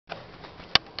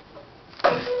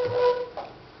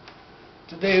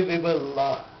Today we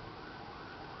will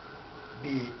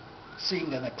be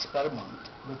seeing an experiment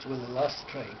which will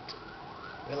illustrate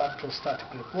electrostatic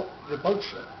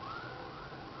repulsion,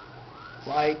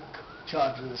 like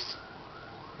charges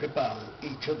repel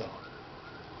each other.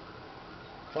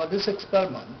 For this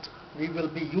experiment, we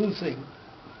will be using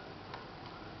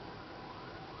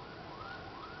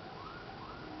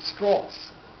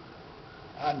straws,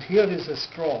 and here is a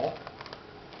straw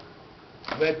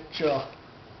which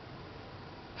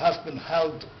has been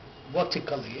held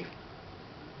vertically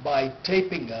by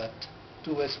taping it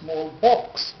to a small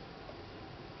box.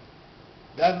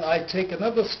 Then I take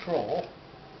another straw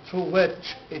through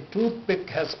which a toothpick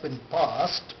has been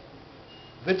passed,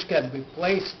 which can be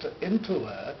placed into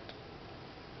it,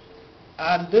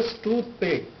 and this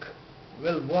toothpick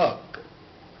will work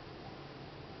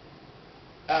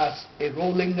as a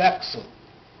rolling axle.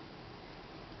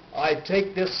 I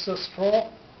take this straw,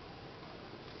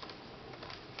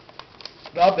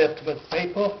 rub it with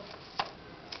paper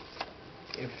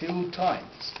a few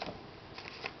times.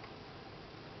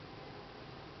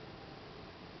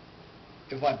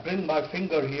 If I bring my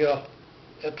finger here,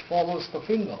 it follows the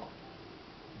finger.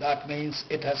 That means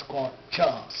it has got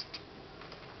charged.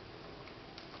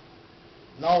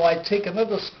 Now I take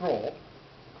another straw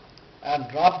and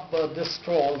rub this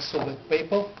straw also with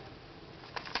paper.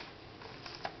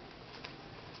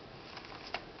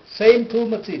 Same two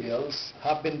materials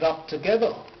have been rubbed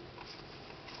together,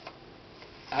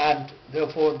 and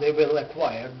therefore they will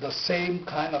acquire the same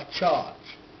kind of charge.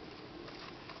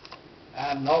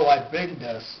 And now I bring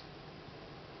this,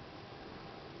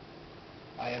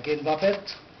 I again rub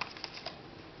it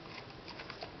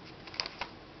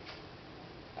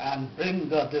and bring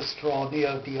this straw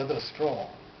near the other straw.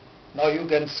 Now you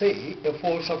can see a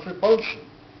force of repulsion,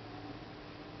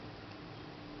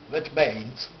 which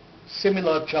means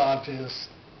similar charges,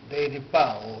 they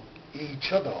repel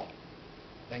each other.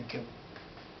 Thank you.